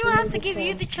 Why do I have to give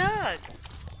you the chug?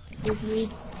 Give me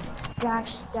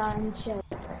gosh darn chug.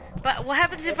 But what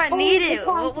happens if I need it?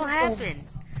 What will happen?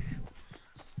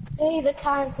 Say the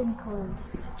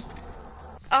consequence.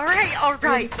 Alright,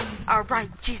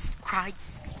 Jesus Christ.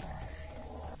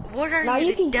 What are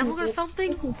you, the devil or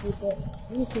something? You can keep it.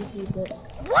 You can keep it.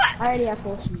 What? I already have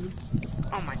full speed.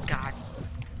 Oh my god.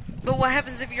 But what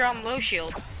happens if you're on low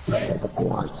shield? Pay the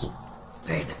consequence.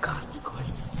 Pay the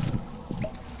consequence.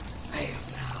 Pay them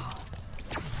now.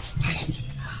 Pay them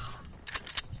now.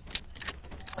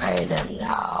 Pay them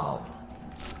now.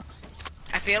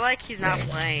 I feel like he's not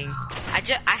playing.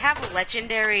 I have a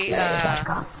legendary, Pay the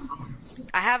consequences.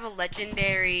 I have a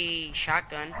legendary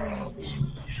shotgun. Pay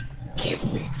them. Give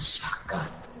me the shotgun.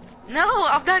 No,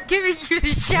 I'm not giving you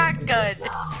the shotgun. No.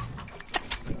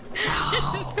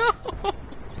 No.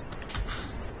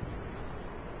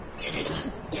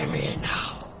 Give me it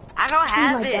now. I don't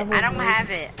have it. devil I don't voice. have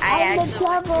it. I'm the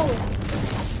devil.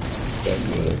 Give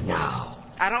me it now.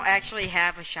 I don't actually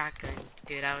have a shotgun,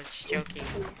 dude. I was just joking.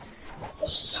 The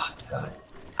shotgun.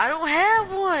 I don't have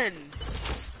one.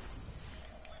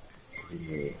 Give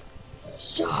me the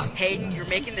shotgun. Hayden, you're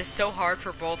making this so hard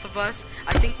for both of us.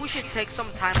 I think we should take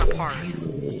some time apart. Give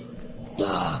me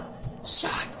the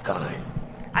shotgun.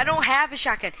 I don't have a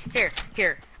shotgun.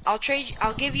 Here. I'll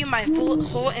give you my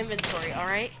whole inventory,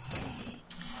 alright?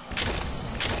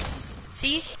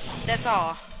 See? That's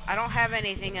all. I don't have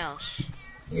anything else.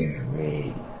 Give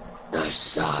me the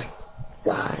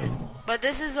shotgun. But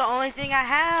this is the only thing I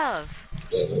have.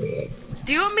 Give me it.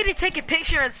 Do you want me to take a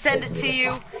picture and send it to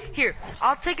you? Here,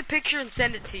 I'll take a picture and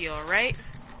send it to you, alright?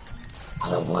 I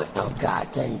don't want no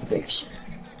goddamn picture.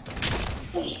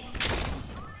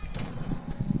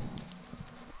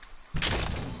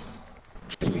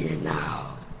 Give me it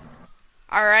now.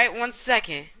 Alright, 1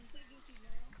 second.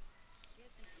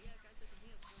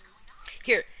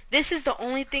 Here, this is the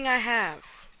only thing I have.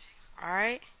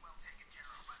 Alright?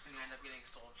 And you end up getting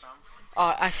stolen from.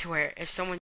 I swear, if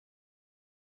someone...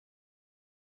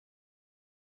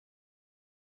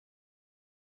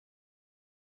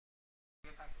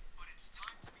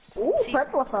 Ooh, See?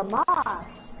 purple for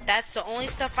mods. That's the only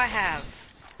stuff I have.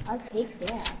 I'll take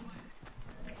that.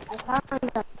 I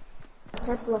found a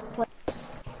purple place.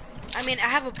 I mean, I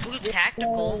have a blue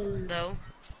tactical, though.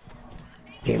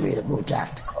 Give me the blue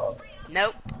tactical.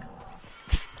 Nope.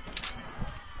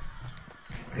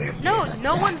 Give me No, the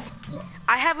no one's... tactical.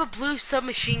 I have a blue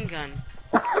submachine gun.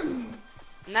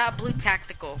 Not a blue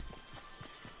tactical.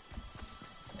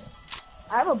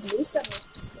 I have a blue submachine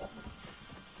gun.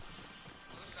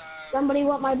 Who's, Somebody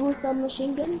want my blue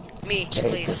submachine gun? Me, Take the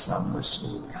please.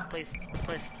 submachine gun. Please.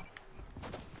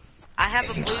 I have a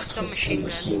If you blue touch the submachine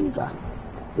gun. submachine gun,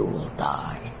 you will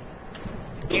die.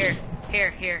 Here.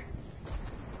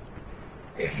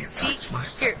 If you See? touch my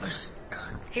Here. submachine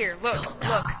gun, Here, look. you'll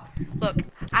die.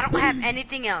 I don't have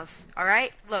anything else,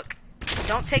 alright? Look.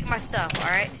 Don't take my stuff,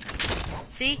 alright?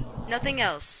 See? Nothing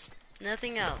else.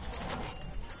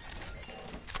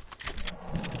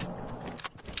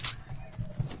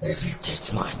 If you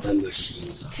touch my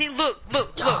submachine gun, See, look.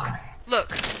 die.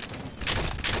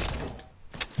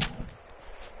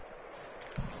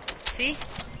 See?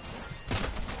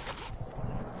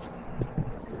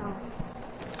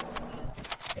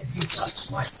 If you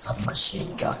touch my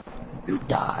submachine gun, you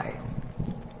die.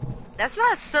 That's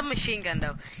not a submachine gun,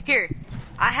 though. Here.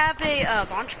 I have a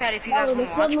launch pad if you guys No, want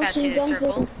the a launch pad to submachine the gun's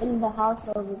circle. in the house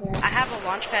over there. I have a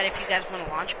launch pad if you guys want a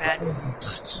launch pad. If you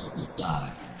touch it, you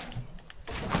die.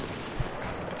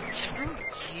 Screw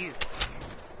you.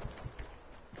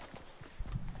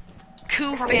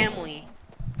 Coup family.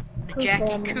 The Coup Jackie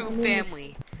family. Coup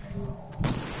family.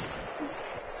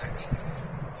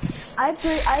 I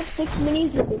have 6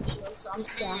 minis of it, so I'm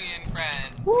stacked. Julian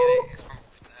friend. Woo.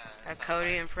 It's from,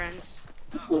 Cody and friends.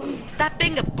 Stop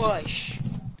being a bush.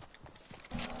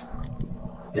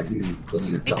 If you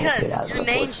don't Because get out of your the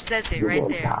name bush, says it you right will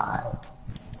there. die.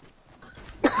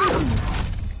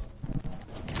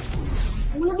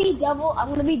 I'm gonna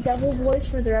be double voice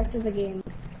for the rest of the game.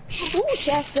 Ooh,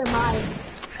 chests are mine.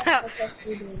 What chests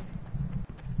are you?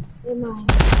 They're mine.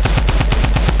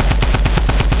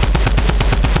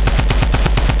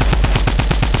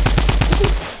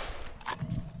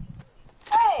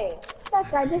 Hey,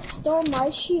 that guy just stole my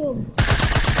shields.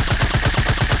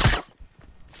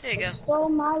 There you go. Stole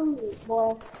my loot,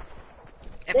 boy.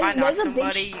 If I knock There's a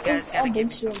somebody, big, you guys there's gotta a give big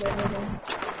me some. shield over there.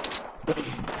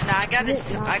 Nah, I got Is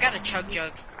it not? I got a chug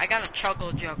jug. I got a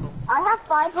chuggle juggle. I have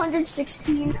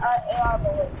 516 AR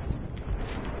bullets.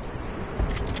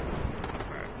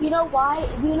 You know why?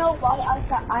 Do you know why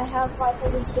I have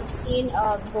 516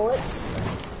 bullets?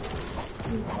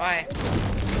 Why?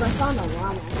 Because I found a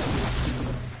llama.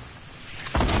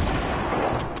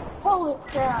 Holy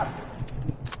crap!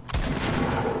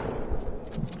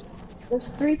 There's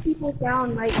 3 people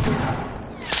down right here.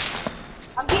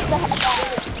 I'm getting the heck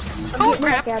out of here. I'm Holy getting the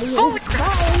heck crap. out of here. Holy crap.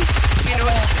 Bye. You know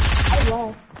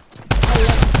what?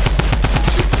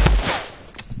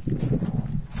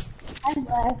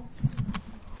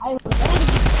 I left.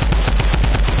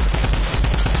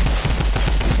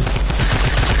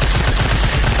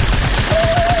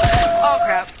 Oh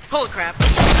crap. Holy crap.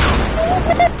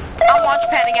 I'm launch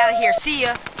padding out of here. See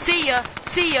ya.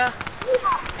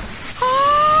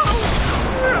 Oh.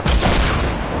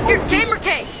 Here, Gamer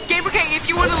K, if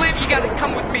you want to live, you gotta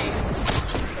come with me.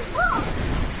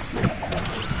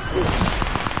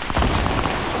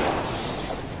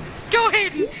 Go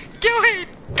Hayden.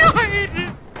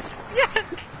 Yes.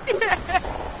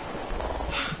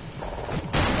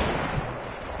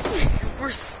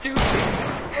 We're stupid.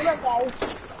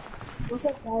 What's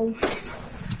up, guys?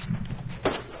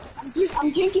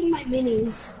 I'm drinking my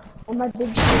minis and my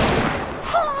big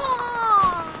shield.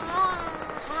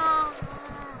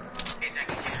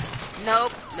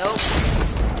 Nope.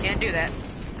 Can't do that.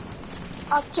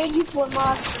 I'll trade you for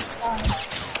monster stars.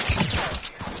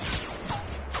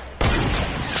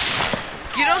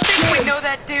 You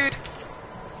that dude.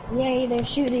 Yay, they're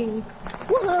shooting.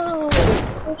 Whoa!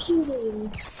 They're shooting.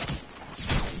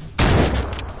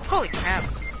 Holy crap.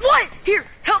 What? Here,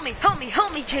 help me,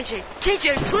 JJ.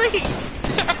 JJ, please.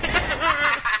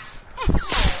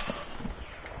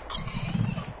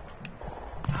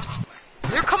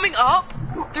 They're coming up.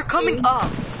 They're coming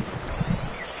up.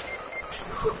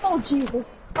 Oh,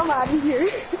 Jesus. I'm out of here.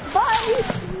 Bye.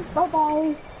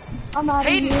 Bye-bye. I'm out of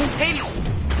Hayden, here. Hayden.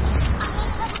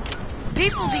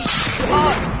 People,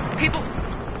 people.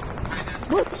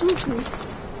 What shooting?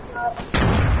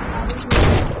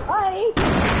 Bye.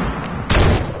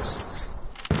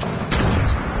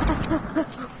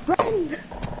 Run.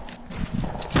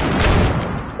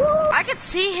 I can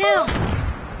see him.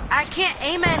 I can't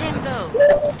aim at him though.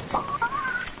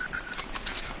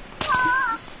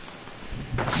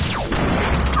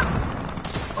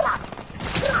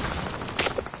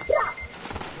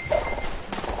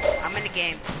 I'm in the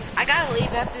game. I gotta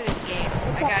leave after this game.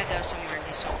 I gotta go somewhere and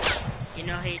do something. You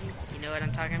know, Hayden? You know what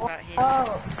I'm talking about, Hayden?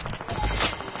 Oh.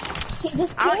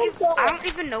 Just I don't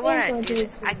even know what I cancel did.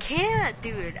 this. I can't,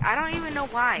 dude. I don't even know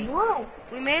why. Why?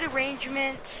 We made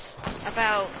arrangements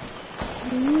about...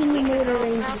 You made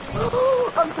arrangements.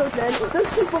 I'm so dead.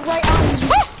 There's people right on me.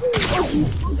 Oh,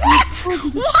 jeez.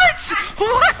 What?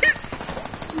 What? As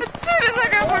soon as I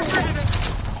got my friend.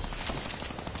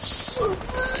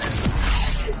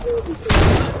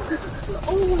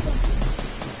 Oh my god.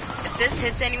 If this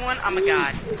hits anyone, I'm a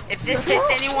god. If this hits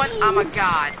anyone, I'm a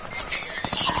god.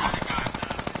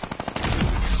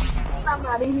 I'm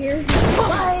out of here.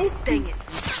 Bye. Dang it.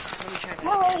 Let me try that.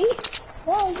 Bye.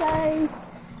 Bye, guys.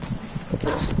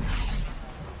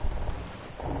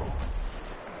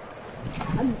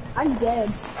 I'm dead.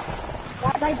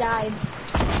 Guys, I died.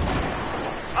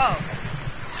 Oh.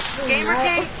 Gamer what?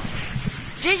 King?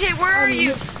 JJ, where are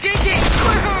you? JJ,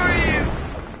 where are you?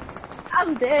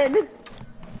 I'm dead.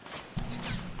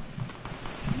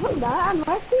 I'm not. I'm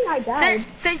resting. I died.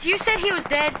 Since you said he was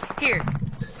dead, here.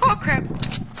 Oh, crap.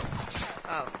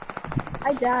 Oh.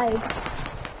 I died.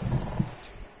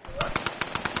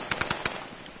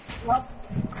 What?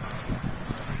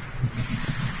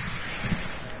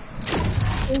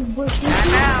 There's bushes. Not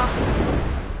now.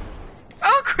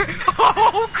 Oh, crap.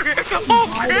 Oh, crap. Oh,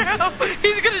 crap.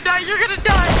 He's gonna die. You're gonna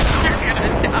die. You're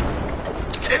gonna die.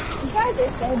 You guys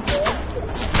are so good.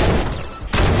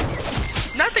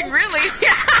 Nothing really.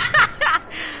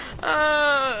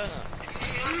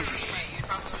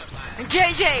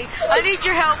 JJ, I need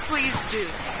your help, please, dude.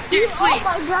 Dude, please. Oh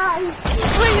my gosh.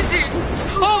 Please, dude.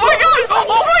 Oh my god.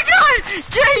 Oh my god.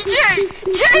 JJ.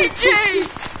 JJ.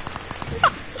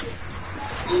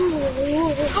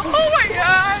 Oh my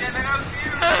god.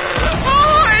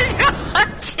 Oh my god.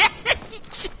 JJ.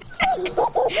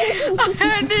 I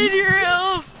need your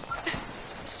help.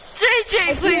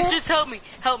 JJ, please just help me.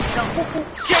 Help me.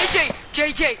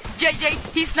 JJ,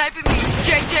 he's sniping me.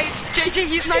 JJ,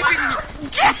 he's sniping me.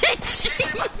 JJ.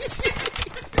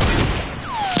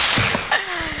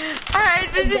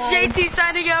 Alright, this is JT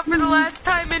signing out for the last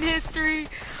time in history.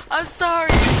 I'm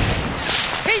sorry.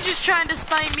 He's just trying to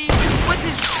snipe me with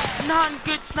his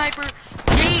non-good sniper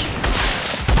game.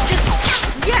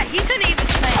 Yeah, he couldn't even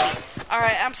snipe me.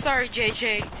 Alright, I'm sorry,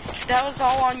 JJ. That was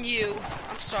all on you.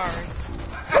 I'm sorry.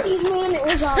 What do you mean it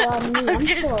was all on me? I'm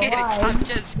just still kidding. alive. I'm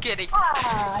just kidding.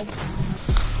 Ah,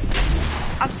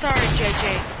 I'm sorry,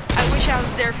 JJ. I wish I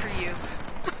was there for you.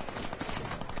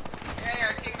 Hey,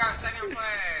 our team got second place.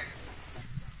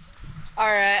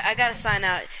 Alright, I gotta sign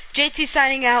out. JT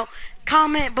signing out.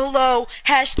 Comment below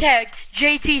hashtag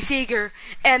JT Seeger.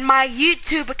 And my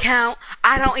YouTube account,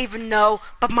 I don't even know,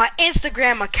 but my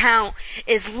Instagram account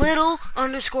is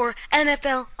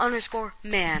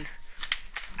little_NFL_man.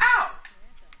 Ow!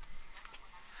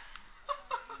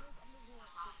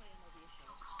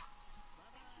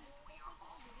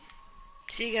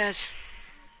 See you guys.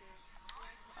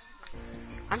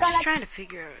 I'm just trying to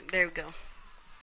figure out. There we go.